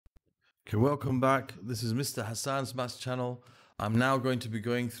Okay, welcome back. This is Mr. Hassan's Maths channel. I'm now going to be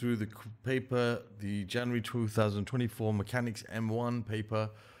going through the paper, the January 2024 Mechanics M1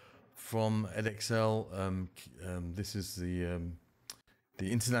 paper from Edexcel. This is the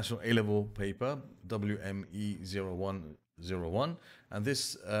International A-Level paper, WME01, and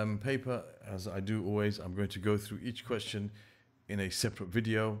this paper, as I do always, I'm going to go through each question in a separate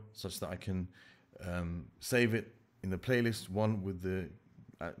video such that I can save it in the playlist, one with the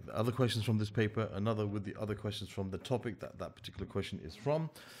other questions from this paper, another with the other questions from the topic that that particular question is from.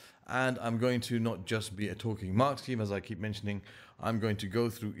 And I'm going to not just be a talking mark scheme, as I keep mentioning. I'm going to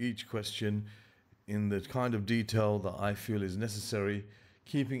go through each question in the kind of detail that I feel is necessary,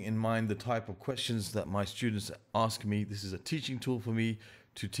 keeping in mind the type of questions that my students ask me. This is a teaching tool for me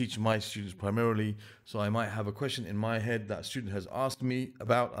to teach my students primarily. So I might have a question in my head that a student has asked me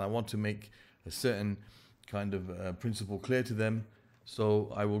about, and I want to make a certain kind of principle clear to them.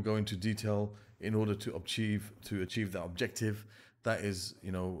 So I will go into detail in order to achieve that objective. That is,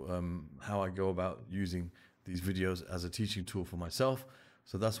 how I go about using these videos as a teaching tool for myself.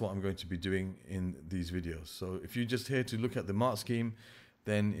 So that's what I'm going to be doing in these videos. So if you're just here to look at the mark scheme,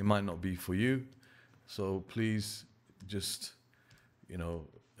 then it might not be for you. So please just,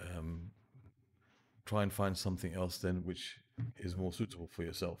 try and find something else then which is more suitable for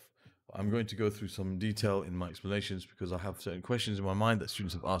yourself. I'm going to go through some detail in my explanations because I have certain questions in my mind that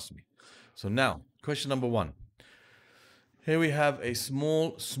students have asked me. So now, question number 1. Here we have a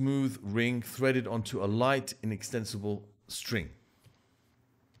small, smooth ring threaded onto a light, inextensible string.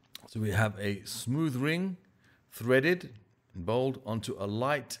 So we have a smooth ring threaded, in bold, onto a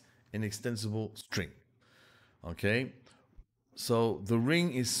light, inextensible string. Okay, so the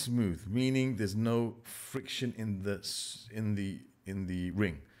ring is smooth, meaning there's no friction in the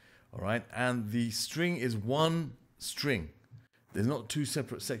ring. All right, and the string is one string. There's not two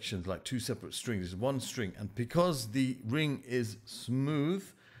separate sections like two separate strings. It's one string, and because the ring is smooth,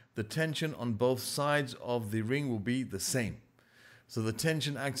 the tension on both sides of the ring will be the same. So the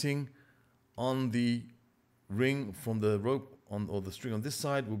tension acting on the ring from the rope or the string on this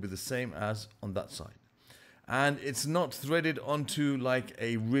side will be the same as on that side. And it's not threaded onto like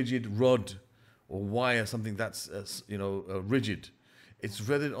a rigid rod or wire, something that's rigid. It's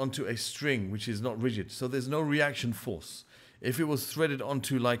threaded onto a string which is not rigid, so there's no reaction force. If it was threaded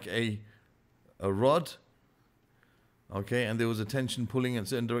onto like a rod, okay, and there was a tension pulling in a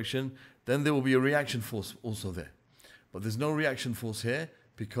certain direction, then there will be a reaction force also there. But there's no reaction force here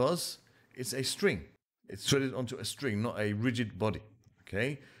because it's a string. It's threaded onto a string, not a rigid body.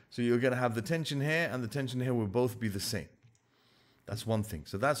 Okay, so you're going to have the tension here and the tension here will both be the same. That's one thing.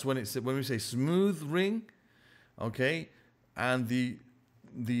 So that's when we say smooth ring, okay, and the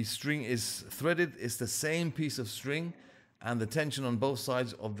string is threaded, it's the same piece of string, and the tension on both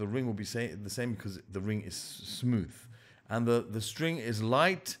sides of the ring will be the same because the ring is smooth. And the string is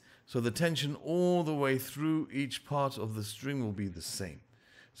light, so the tension all the way through each part of the string will be the same.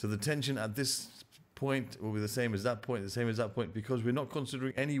 So the tension at this point will be the same as that point, the same as that point, because we're not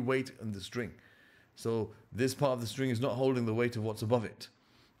considering any weight in the string. So this part of the string is not holding the weight of what's above it,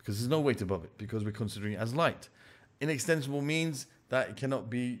 because there's no weight above it, because we're considering it as light. Inextensible means that it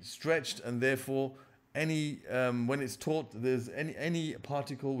cannot be stretched, and therefore when it's taut, there's any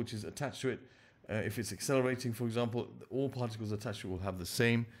particle which is attached to it, if it's accelerating, for example, all particles attached to it will have the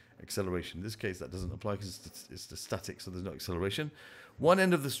same acceleration. In this case, that doesn't apply because it's the static, so there's no acceleration. One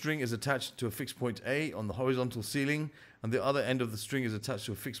end of the string is attached to a fixed point A on the horizontal ceiling, and the other end of the string is attached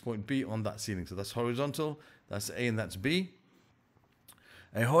to a fixed point B on that ceiling. So that's horizontal, that's A, and that's B.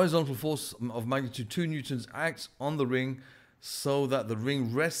 A horizontal force of magnitude 2 newtons acts on the ring so that the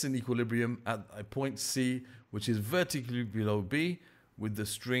ring rests in equilibrium at a point C, which is vertically below B, with the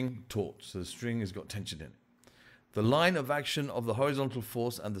string taut. So the string has got tension in it. The line of action of the horizontal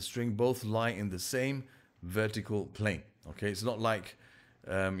force and the string both lie in the same vertical plane. Okay, it's not like,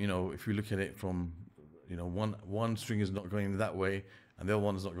 if you look at it from, one string is not going that way and the other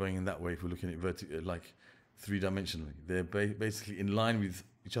one is not going in that way. If we're looking at it like three-dimensionally, they're basically in line with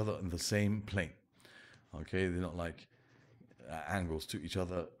each other in the same plane. Okay, they're not like angles to each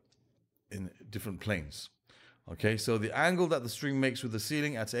other in different planes. Okay, so the angle that the string makes with the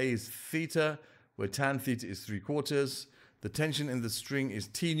ceiling at A is theta, where tan theta is 3/4. The tension in the string is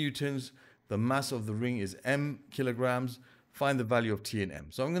T newtons. The mass of the ring is M kilograms. Find the value of T and M.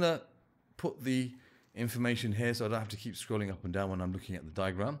 So I'm going to put the information here so I don't have to keep scrolling up and down when I'm looking at the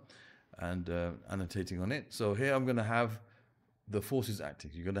diagram and annotating on it. So here I'm going to have the forces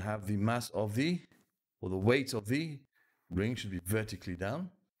acting. You're going to have the mass of the weight of the ring should be vertically down,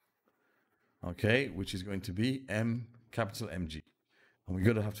 okay, which is going to be capital MG. And we're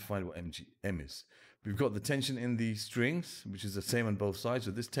going to have to find what M is. We've got the tension in the strings, which is the same on both sides.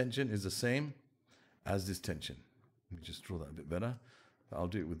 So this tension is the same as this tension. Let me just draw that a bit better. I'll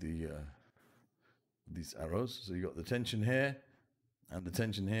do it with these arrows. So you got the tension here and the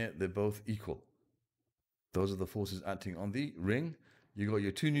tension here. They're both equal. Those are the forces acting on the ring. You got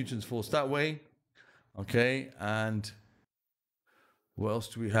your 2 newtons force that way. Okay, and what else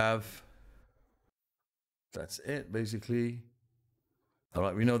do we have? That's it, basically. All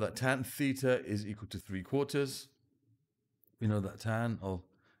right, we know that tan theta is equal to 3/4. We know that tan of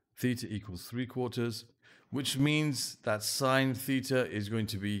theta equals 3/4, which means that sine theta is going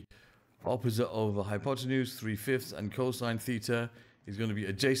to be opposite over hypotenuse, 3/5, and cosine theta is going to be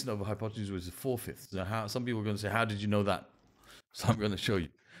adjacent over hypotenuse, which is 4/5. Now, some people are going to say, how did you know that? So I'm going to show you.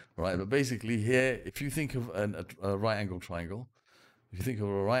 All right, but basically here, if you think of a right angle triangle,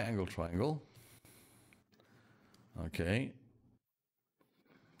 okay,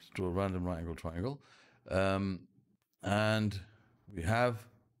 let's draw a random right angle triangle, and we have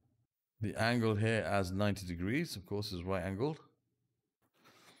the angle here as 90 degrees, of course, is right angled.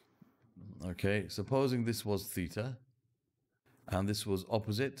 Okay, supposing this was theta, and this was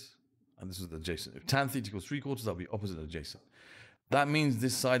opposite, and this was adjacent. If tan theta equals 3/4, that would be opposite and adjacent. That means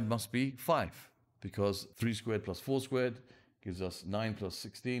this side must be 5, because 3 squared plus 4 squared gives us 9 plus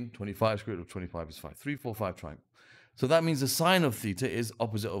 16, 25 squared root of 25 is 5. 3, 4, 5 triangle. So that means the sine of theta is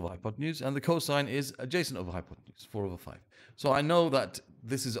opposite over hypotenuse, and the cosine is adjacent over hypotenuse, 4/5. So I know that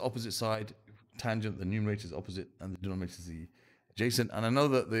this is the opposite side, tangent, the numerator is opposite, and the denominator is the adjacent. And I know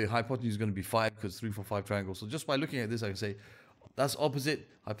that the hypotenuse is going to be 5 because 3, 4, 5 triangle. So just by looking at this, I can say that's opposite,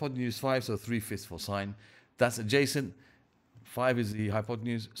 hypotenuse 5, so 3/5 for sine. That's adjacent. 5 is the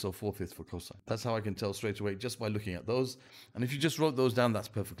hypotenuse, so 4/5 for cosine. That's how I can tell straight away just by looking at those. And if you just wrote those down, that's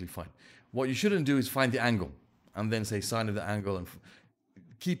perfectly fine. What you shouldn't do is find the angle and then say sine of the angle and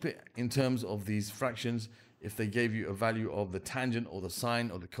keep it in terms of these fractions. If they gave you a value of the tangent or the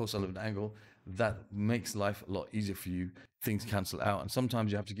sine or the cosine of an angle, that makes life a lot easier for you. Things cancel out. And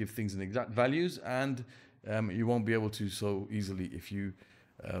sometimes you have to give things in exact values, and you won't be able to so easily if you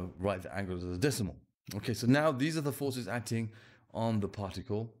write the angle as a decimal. Okay, so now these are the forces acting on the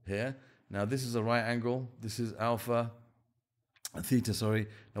particle here. Now this is a right angle. This is theta, sorry.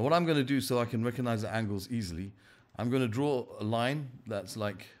 Now what I'm going to do so I can recognize the angles easily, I'm going to draw a line that's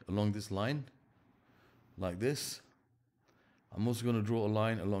like along this line, like this. I'm also going to draw a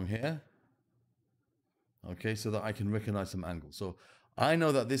line along here. Okay, so that I can recognize some angles. So I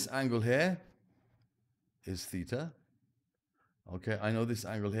know that this angle here is theta. Okay, I know this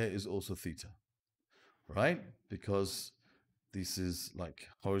angle here is also theta. Right? Because this is like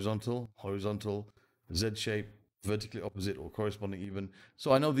horizontal, Z shape, vertically opposite or corresponding even.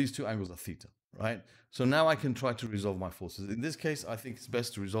 So I know these two angles are theta, right? So now I can try to resolve my forces. In this case, I think it's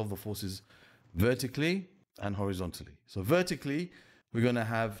best to resolve the forces vertically and horizontally. So vertically, we're going to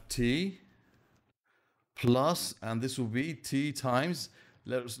have T plus, and this will be T times,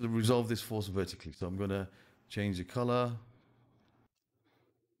 let's resolve this force vertically. So I'm going to change the color.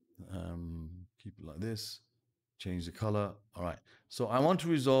 Keep it like this, change the color. All right, so I want to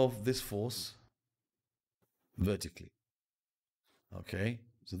resolve this force vertically. Okay,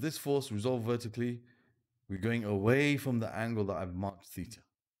 so this force resolved vertically, we're going away from the angle that I've marked theta.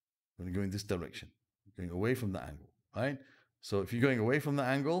 We're going to go in this direction, going away from the angle, right? So if you're going away from the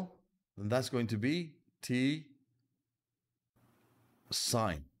angle, then that's going to be T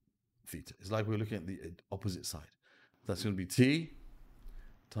sine theta. It's like we're looking at the opposite side. That's going to be T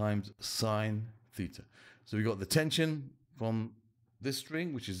times sine theta. So we got the tension from this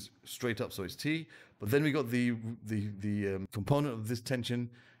string, which is straight up, so it's T. But then we got the component of this tension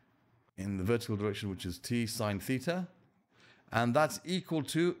in the vertical direction, which is T sine theta. And that's equal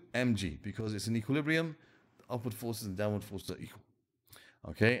to mg, because it's an equilibrium. The upward forces and downward forces are equal.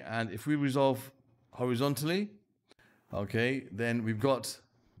 Okay, and if we resolve horizontally, okay, then we've got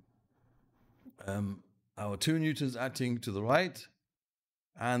our 2 newtons acting to the right,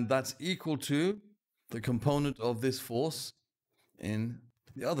 and that's equal to the component of this force in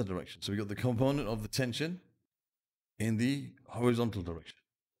the other direction. So we got the component of the tension in the horizontal direction.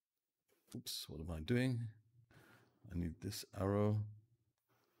 Oops, what am I doing? I need this arrow.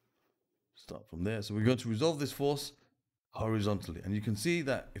 Start from there. So we're going to resolve this force horizontally. And you can see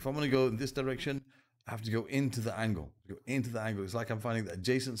that if I'm going to go in this direction, I have to go into the angle. Go into the angle. It's like I'm finding the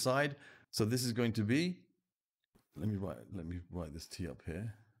adjacent side. So this is going to be, let me write this T up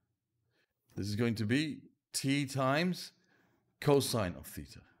here. This is going to be T times cosine of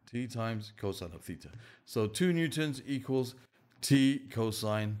theta. T times cosine of theta. So 2 newtons equals T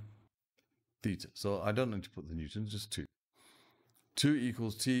cosine theta. So I don't need to put the newtons, just 2. 2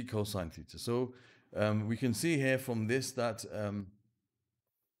 equals t cosine theta. So we can see here from this that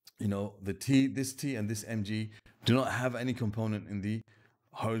the this t and this mg do not have any component in the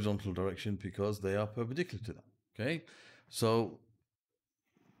horizontal direction because they are perpendicular to that. Okay, so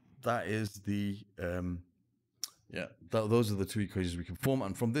that is the those are the two equations we can form,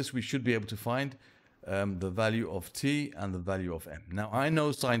 and from this we should be able to find the value of t and the value of m. Now I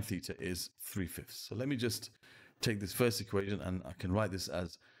know sine theta is 3/5, so let me just take this first equation and I can write this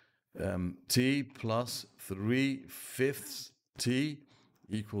as t plus 3/5 t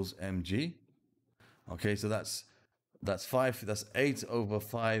equals mg. Okay, so that's 8 over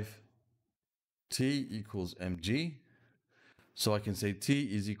 5 t equals mg. So I can say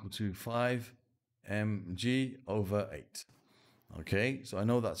t is equal to 5 mg over 8. Okay, so I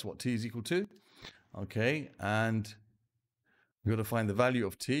know that's what t is equal to. Okay, and we've got to find the value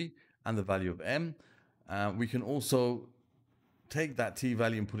of t and the value of m. We can also take that t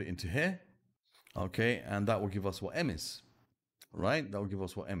value and put it into here. Okay, and that will give us what m is. Right, that will give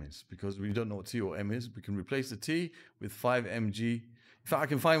us what m is. Because we don't know what t or m is, we can replace the t with 5 mg. In fact, I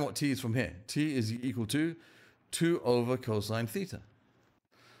can find what t is from here. T is equal to 2 over cosine theta.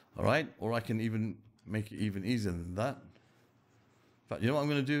 All right, or I can even make it even easier than that. In fact, you know what I'm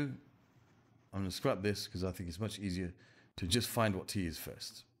going to do? I'm going to scrap this because I think it's much easier to just find what t is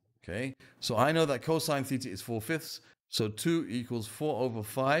first. Okay, so I know that cosine theta is 4/5, so 2 equals 4 over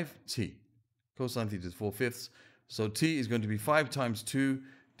 5 t. Cosine theta is 4/5, so t is going to be 5 times 2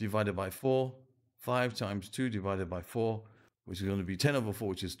 divided by 4, 5 times 2 divided by 4, which is going to be 10 over 4,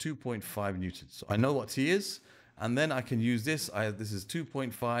 which is 2.5 newtons. So I know what t is, and then I can use this. This is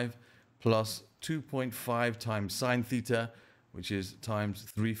 2.5 plus 2.5 times sine theta, which is times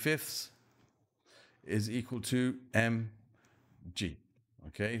 3/5, is equal to mg.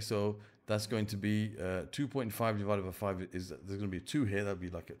 Okay, so that's going to be 2.5 divided by 5 is, there's going to be a 2 here. That'll be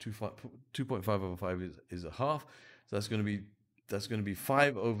like a 2.5 over 5 is a half. So that's going to be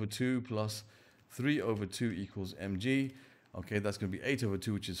 5 over 2 plus 3 over 2 equals mg. Okay, that's going to be 8 over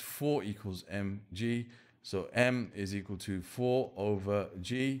 2, which is 4 equals mg. So m is equal to 4 over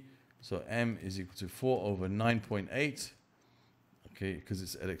g. So m is equal to 4 over 9.8. Okay, because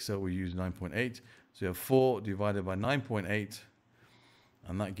it's Edexcel, we use 9.8. So you have 4 divided by 9.8.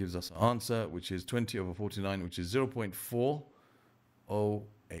 And that gives us an answer, which is 20 over 49, which is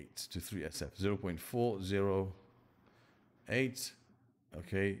 0.408 to 3SF. 0.408.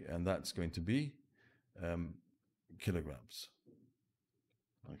 Okay, and that's going to be kilograms.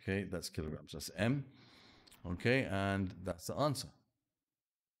 Okay, that's kilograms. That's m. Okay, and that's the answer.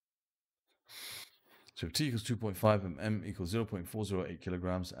 So t equals 2.5 and m equals 0.408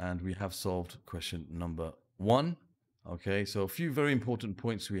 kilograms, and we have solved question number 1. Okay, so a few very important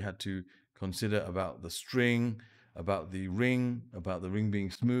points we had to consider about the string, about the ring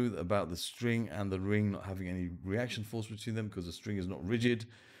being smooth, about the string and the ring not having any reaction force between them because the string is not rigid.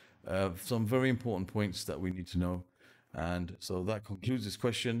 Some very important points that we need to know. And so that concludes this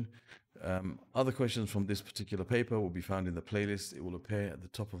question. Other questions from this particular paper will be found in the playlist. It will appear at the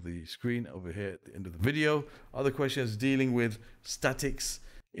top of the screen over here at the end of the video. Other questions dealing with statics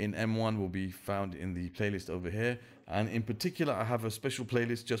in M1 will be found in the playlist over here. And in particular, I have a special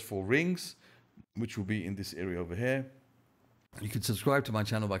playlist just for rings, which will be in this area over here. You can subscribe to my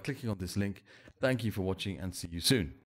channel by clicking on this link. Thank you for watching and see you soon.